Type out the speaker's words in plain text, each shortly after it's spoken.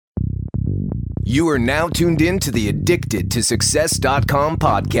You are now tuned in to the Addicted to Success.com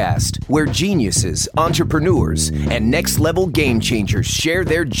podcast, where geniuses, entrepreneurs, and next level game changers share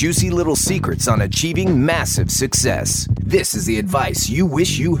their juicy little secrets on achieving massive success. This is the advice you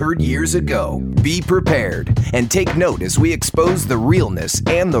wish you heard years ago. Be prepared and take note as we expose the realness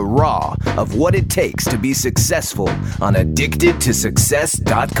and the raw of what it takes to be successful on Addicted to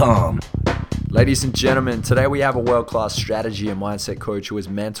Success.com. Ladies and gentlemen, today we have a world-class strategy and mindset coach who has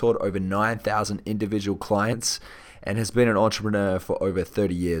mentored over 9,000 individual clients and has been an entrepreneur for over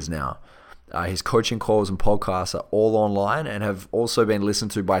 30 years now. His coaching calls and podcasts are all online and have also been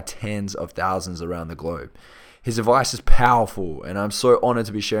listened to by tens of thousands around the globe. His advice is powerful, and I'm so honored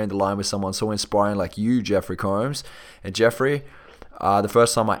to be sharing the line with someone so inspiring like you, Jeffrey Combs. And Jeffrey, the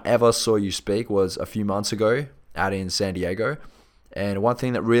first time I ever saw you speak was a few months ago out in San Diego. And one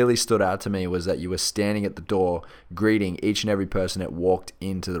thing that really stood out to me was that you were standing at the door greeting each and every person that walked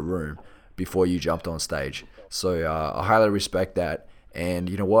into the room before you jumped on stage. So I highly respect that. And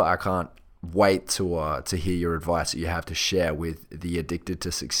you know what? I can't wait to hear your advice that you have to share with the Addicted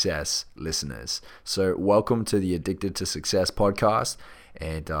to Success listeners. So welcome to the Addicted to Success podcast.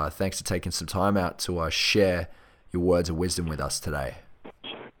 And thanks for taking some time out to share your words of wisdom with us today.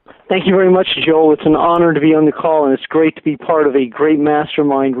 Thank you very much, Joel. It's an honor to be on the call, and it's great to be part of a great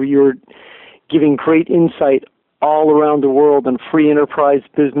mastermind where you're giving great insight all around the world on free enterprise,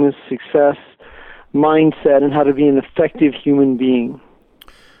 business, success, mindset, and how to be an effective human being.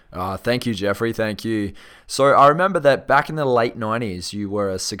 Thank you, Jeffrey. Thank you. So I remember that back in the late 90s, you were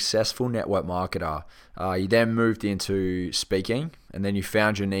a successful network marketer. You then moved into speaking, and then you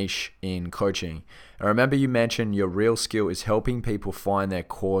found your niche in coaching. I remember you mentioned your real skill is helping people find their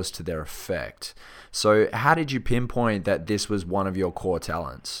cause to their effect. So how did you pinpoint that this was one of your core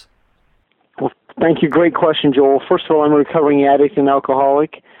talents? Well, thank you. Great question, Joel. First of all, I'm a recovering addict and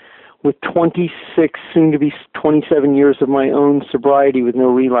alcoholic with 26, soon to be 27 years of my own sobriety with no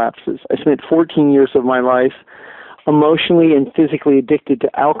relapses. I spent 14 years of my life emotionally and physically addicted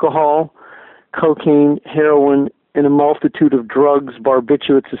to alcohol, cocaine, heroin, and a multitude of drugs,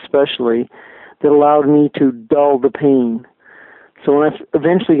 barbiturates especially, that allowed me to dull the pain. So when I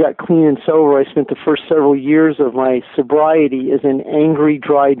eventually got clean and sober, I spent the first several years of my sobriety as an angry,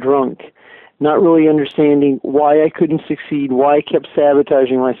 dry drunk, not really understanding why I couldn't succeed, why I kept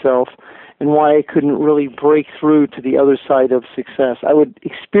sabotaging myself, and why I couldn't really break through to the other side of success. I would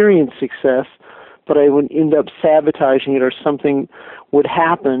experience success, but I would end up sabotaging it, or something would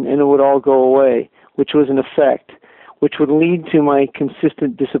happen and it would all go away, which was an effect, which would lead to my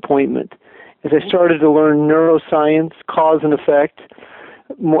consistent disappointment. As I started to learn neuroscience, cause and effect,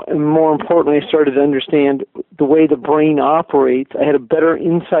 more importantly, I started to understand the way the brain operates. I had a better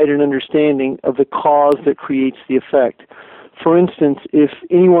insight and understanding of the cause that creates the effect. For instance, if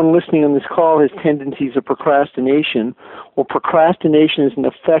anyone listening on this call has tendencies of procrastination, well, procrastination is an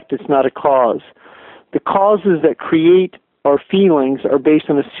effect, it's not a cause. The causes that create our feelings are based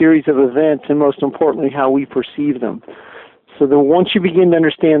on a series of events, and most importantly, how we perceive them. So that once you begin to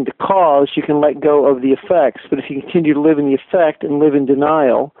understand the cause, you can let go of the effects. But if you continue to live in the effect and live in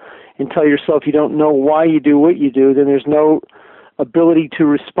denial and tell yourself you don't know why you do what you do, then there's no ability to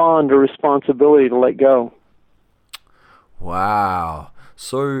respond or responsibility to let go. Wow.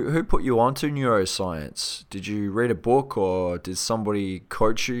 So who put you onto neuroscience? Did you read a book or did somebody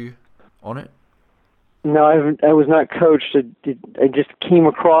coach you on it? No, I was not coached. I just came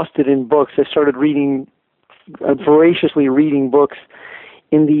across it in books. I started voraciously reading books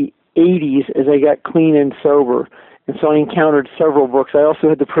in the 80s as I got clean and sober. And so I encountered several books. I also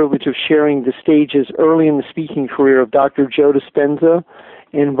had the privilege of sharing the stages early in the speaking career of Dr. Joe Dispenza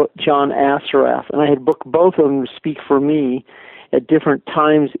and John Assaraf. And I had booked both of them to speak for me at different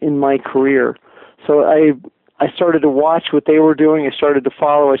times in my career. So I started to watch what they were doing. I started to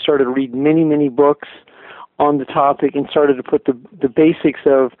follow. I started to read many, many books on the topic and started to put the basics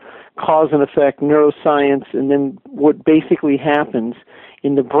of cause and effect, neuroscience, and then what basically happens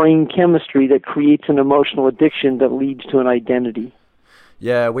in the brain chemistry that creates an emotional addiction that leads to an identity.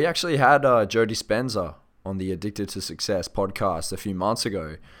 Yeah, we actually had Joe Dispenza on the Addicted to Success podcast a few months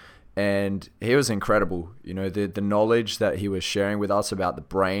ago, and he was incredible. You know, the knowledge that he was sharing with us about the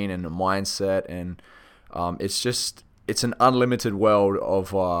brain and the mindset, and it's an unlimited world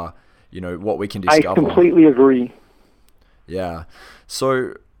of what we can discover. I completely agree. Yeah.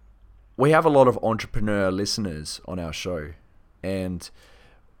 So we have a lot of entrepreneur listeners on our show, and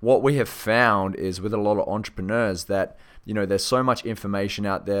what we have found is with a lot of entrepreneurs that, you know, there's so much information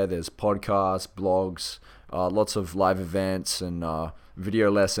out there. There's podcasts, blogs, lots of live events and video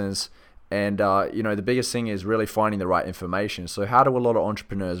lessons. And, the biggest thing is really finding the right information. So how do a lot of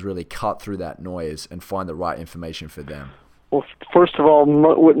entrepreneurs really cut through that noise and find the right information for them? Well, first of all,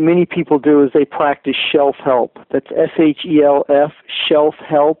 what many people do is they practice shelf help. That's SHELF, shelf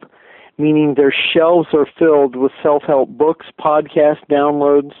help, meaning their shelves are filled with self-help books, podcast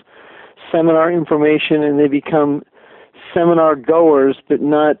downloads, seminar information, and they become seminar goers but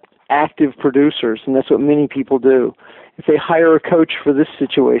not active producers, and that's what many people do. If they hire a coach for this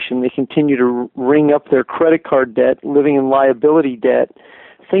situation, they continue to ring up their credit card debt, living in liability debt,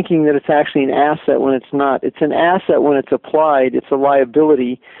 thinking that it's actually an asset when it's not. It's an asset when it's applied. It's a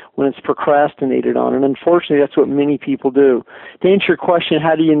liability when it's procrastinated on. And unfortunately, that's what many people do. To answer your question,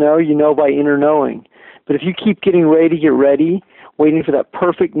 how do you know? You know by inner knowing. But if you keep getting ready to get ready, waiting for that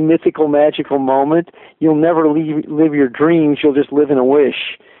perfect, mythical, magical moment, you'll never live your dreams. You'll just live in a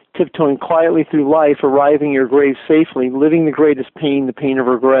wish, tiptoeing quietly through life, arriving at your grave safely, living the greatest pain, the pain of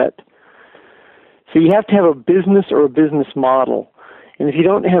regret. So you have to have a business or a business model. And if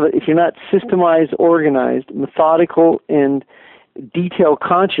you're not systemized, organized, methodical, and detail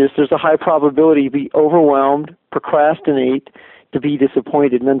conscious, there's a high probability to be overwhelmed, procrastinate, to be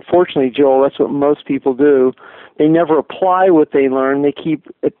disappointed. And unfortunately, Joel, that's what most people do. They never apply what they learn. They keep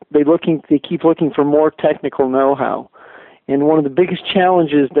looking for more technical know-how. And one of the biggest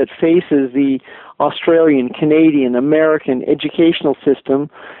challenges that faces the Australian, Canadian, American educational system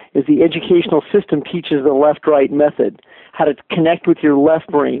is the educational system teaches the left-right method, how to connect with your left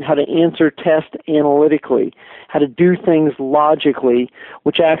brain, how to answer tests analytically, how to do things logically,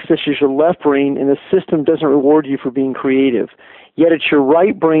 which accesses your left brain, and the system doesn't reward you for being creative. Yet it's your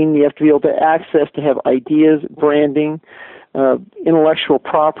right brain you have to be able to access to have ideas, branding, intellectual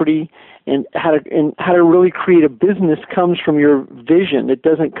property, and how to really create a business comes from your vision. It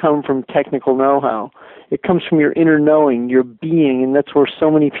doesn't come from technical know-how. It comes from your inner knowing, your being, and that's where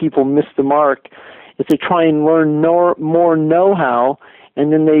so many people miss the mark. If they try and learn more know-how,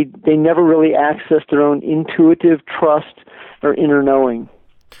 and then they never really access their own intuitive trust or inner knowing.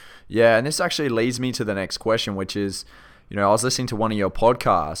 Yeah, and this actually leads me to the next question, which is, I was listening to one of your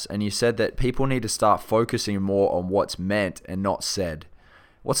podcasts, and you said that people need to start focusing more on what's meant and not said.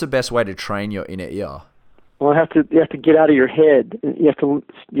 What's the best way to train your inner ear? Well, you have to get out of your head. You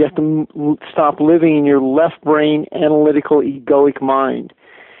have to stop living in your left brain, analytical, egoic mind.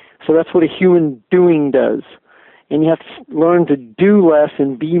 So that's what a human doing does. And you have to learn to do less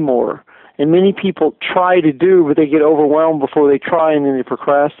and be more. And many people try to do, but they get overwhelmed before they try, and then they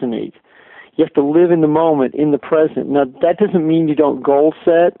procrastinate. You have to live in the moment, in the present. Now, that doesn't mean you don't goal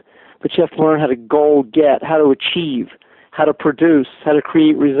set, but you have to learn how to goal get, how to achieve, how to produce, how to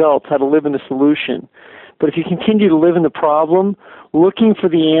create results, how to live in the solution. But if you continue to live in the problem, looking for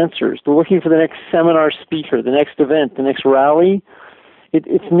the answers, looking for the next seminar speaker, the next event, the next rally,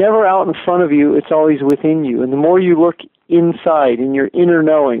 it's never out in front of you, it's always within you. And the more you look inside, in your inner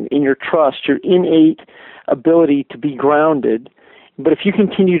knowing, in your trust, your innate ability to be grounded, but if you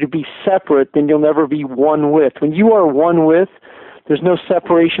continue to be separate, then you'll never be one with. When you are one with, there's no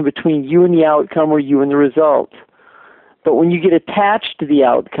separation between you and the outcome or you and the result. But when you get attached to the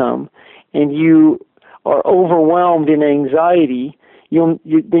outcome and you are overwhelmed in anxiety, then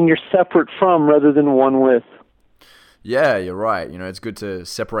you're separate from rather than one with. Yeah, you're right. It's good to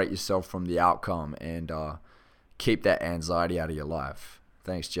separate yourself from the outcome and keep that anxiety out of your life.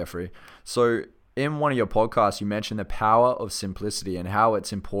 Thanks, Jeffrey. So in one of your podcasts, you mentioned the power of simplicity and how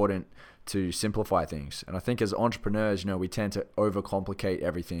it's important to simplify things. And I think as entrepreneurs, we tend to overcomplicate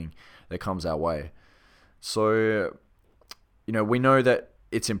everything that comes our way. So, we know that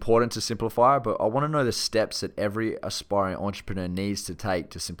it's important to simplify, but I want to know the steps that every aspiring entrepreneur needs to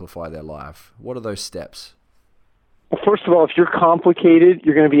take to simplify their life. What are those steps? Well, first of all, if you're complicated,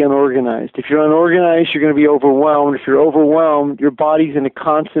 you're going to be unorganized. If you're unorganized, you're going to be overwhelmed. If you're overwhelmed, your body's in a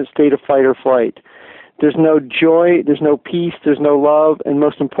constant state of fight or flight. There's no joy, there's no peace, there's no love, and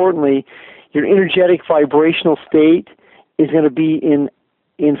most importantly, your energetic vibrational state is going to be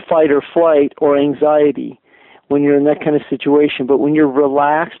in fight or flight or anxiety when you're in that kind of situation. But when you're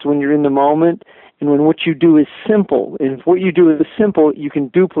relaxed, when you're in the moment, and when what you do is simple, and if what you do is simple, you can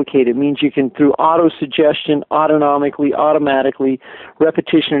duplicate it. It means you can, through auto-suggestion, autonomically, automatically,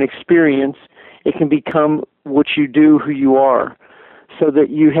 repetition and experience, it can become what you do, who you are. So that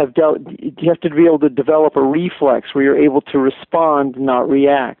you have to be able to develop a reflex where you're able to respond, not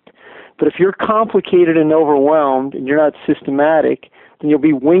react. But if you're complicated and overwhelmed, and you're not systematic, then you'll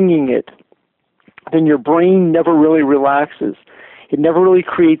be winging it. Then your brain never really relaxes. It never really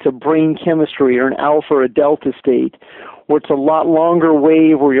creates a brain chemistry or an alpha or a delta state where it's a lot longer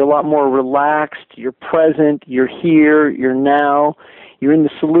wave, where you're a lot more relaxed, you're present, you're here, you're now. You're in the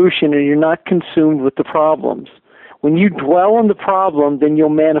solution, and you're not consumed with the problems. When you dwell on the problem, then you'll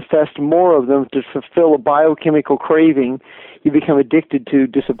manifest more of them to fulfill a biochemical craving. You become addicted to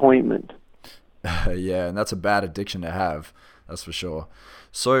disappointment. Yeah, and that's a bad addiction to have, that's for sure.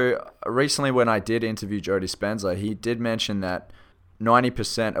 So recently when I did interview Joe Dispenza, he did mention that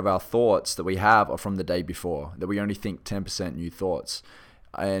 90% of our thoughts that we have are from the day before, that we only think 10% new thoughts,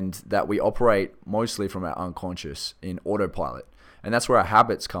 and that we operate mostly from our unconscious in autopilot. And that's where our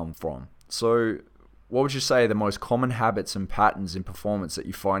habits come from. So what would you say are the most common habits and patterns in performance that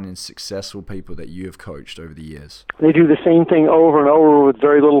you find in successful people that you have coached over the years? They do the same thing over and over with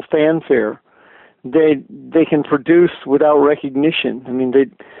very little fanfare. They can produce without recognition. I mean,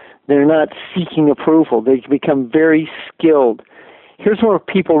 they're not seeking approval. They become very skilled. Here's where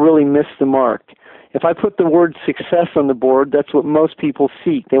people really miss the mark. If I put the word success on the board, that's what most people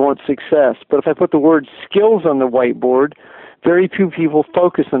seek. They want success. But if I put the word skills on the whiteboard, very few people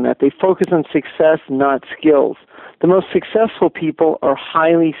focus on that. They focus on success, not skills. The most successful people are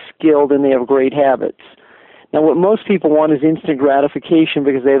highly skilled and they have great habits. Now, what most people want is instant gratification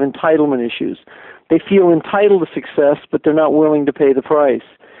because they have entitlement issues. They feel entitled to success, but they're not willing to pay the price.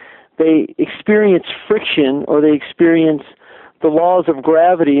 They experience friction, or they experience the laws of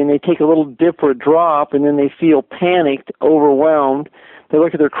gravity, and they take a little dip or a drop, and then they feel panicked, overwhelmed. They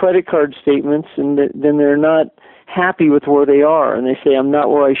look at their credit card statements, and then they're not happy with where they are, and they say, I'm not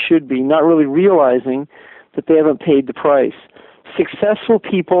where I should be, not really realizing that they haven't paid the price. Successful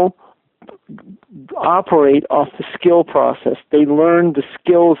people operate off the skill process. They learn the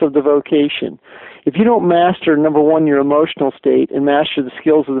skills of the vocation. If you don't master, number one, your emotional state and master the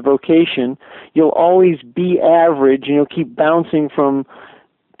skills of the vocation, you'll always be average, and you'll keep bouncing from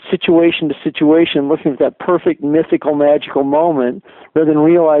situation to situation, looking for that perfect, mythical, magical moment, rather than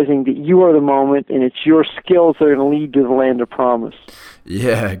realizing that you are the moment and it's your skills that are going to lead to the land of promise.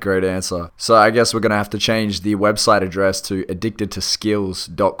 Yeah, great answer. So I guess we're going to have to change the website address to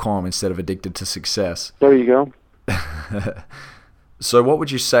addictedtoskills.com instead of addicted to success. There you go. So what would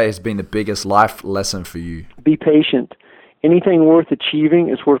you say has been the biggest life lesson for you? Be patient. Anything worth achieving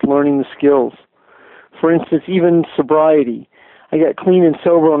is worth learning the skills. For instance, even sobriety. I got clean and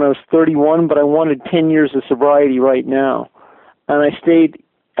sober when I was 31, but I wanted 10 years of sobriety right now. And I stayed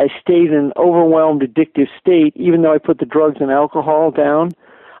in an overwhelmed, addictive state. Even though I put the drugs and alcohol down,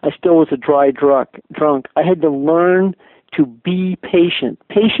 I still was a dry drunk. I had to learn to be patient.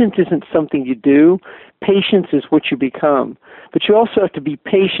 Patience isn't something you do. Patience is what you become. But you also have to be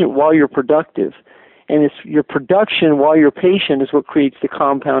patient while you're productive. And it's your production while you're patient is what creates the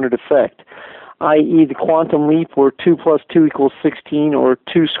compounded effect, i.e. the quantum leap where 2 + 2 = 16 or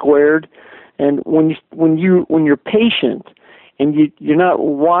 2 squared. And when you're patient and you're not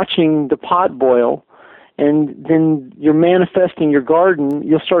watching the pot boil, and then you're manifesting your garden,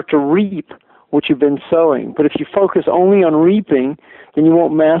 you'll start to reap what you've been sowing. But if you focus only on reaping, then you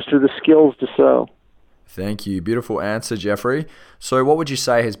won't master the skills to sow. Thank you. Beautiful answer, Jeffrey. So what would you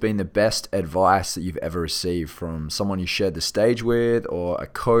say has been the best advice that you've ever received from someone you shared the stage with, or a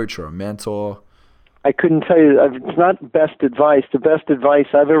coach or a mentor? I couldn't tell you. It's not best advice. The best advice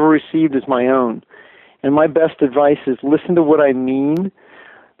I've ever received is my own. And my best advice is listen to what I mean,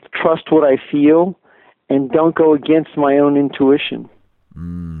 trust what I feel, and don't go against my own intuition.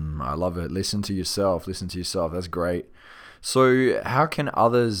 I love it. Listen to yourself. That's great. So how can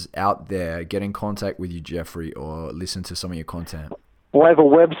others out there get in contact with you, Jeffrey, or listen to some of your content? Well, I have a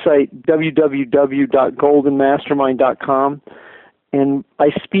website, www.goldenmastermind.com, and I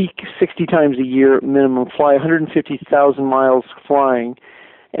speak 60 times a year minimum, fly 150,000 miles flying.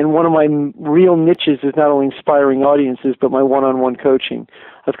 And one of my real niches is not only inspiring audiences, but my one-on-one coaching.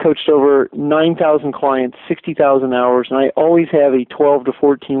 I've coached over 9,000 clients, 60,000 hours, and I always have a 12 to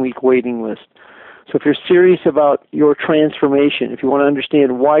 14-week waiting list. So if you're serious about your transformation, if you want to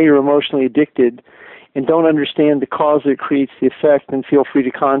understand why you're emotionally addicted and don't understand the cause that creates the effect, then feel free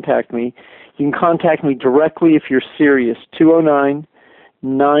to contact me. You can contact me directly if you're serious,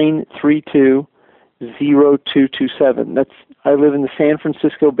 209-932-0227. I live in the San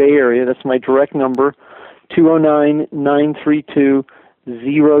Francisco Bay Area. That's my direct number, 209-932-0227,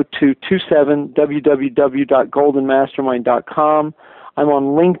 www.goldenmastermind.com. I'm on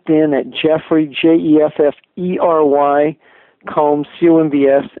LinkedIn at Jeffrey, Jeffery, Combs,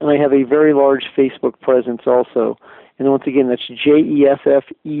 COMBS, and I have a very large Facebook presence also. And once again, that's Jeffery,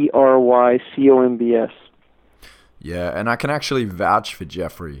 COMBS. Yeah, and I can actually vouch for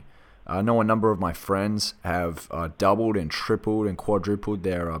Jeffrey. I know a number of my friends have doubled and tripled and quadrupled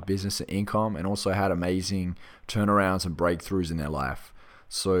their business and income, and also had amazing turnarounds and breakthroughs in their life.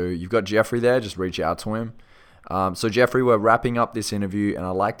 So you've got Jeffrey there, just reach out to him. So Jeffrey, we're wrapping up this interview, and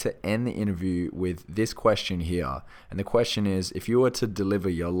I'd like to end the interview with this question here. And the question is, if you were to deliver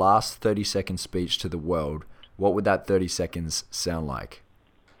your last 30-second speech to the world, what would that 30 seconds sound like?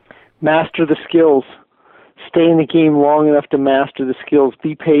 Master the skills. Stay in the game long enough to master the skills.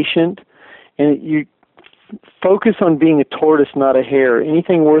 Be patient, and you focus on being a tortoise, not a hare.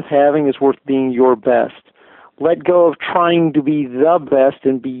 Anything worth having is worth being your best. Let go of trying to be the best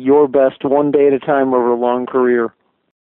and be your best one day at a time over a long career.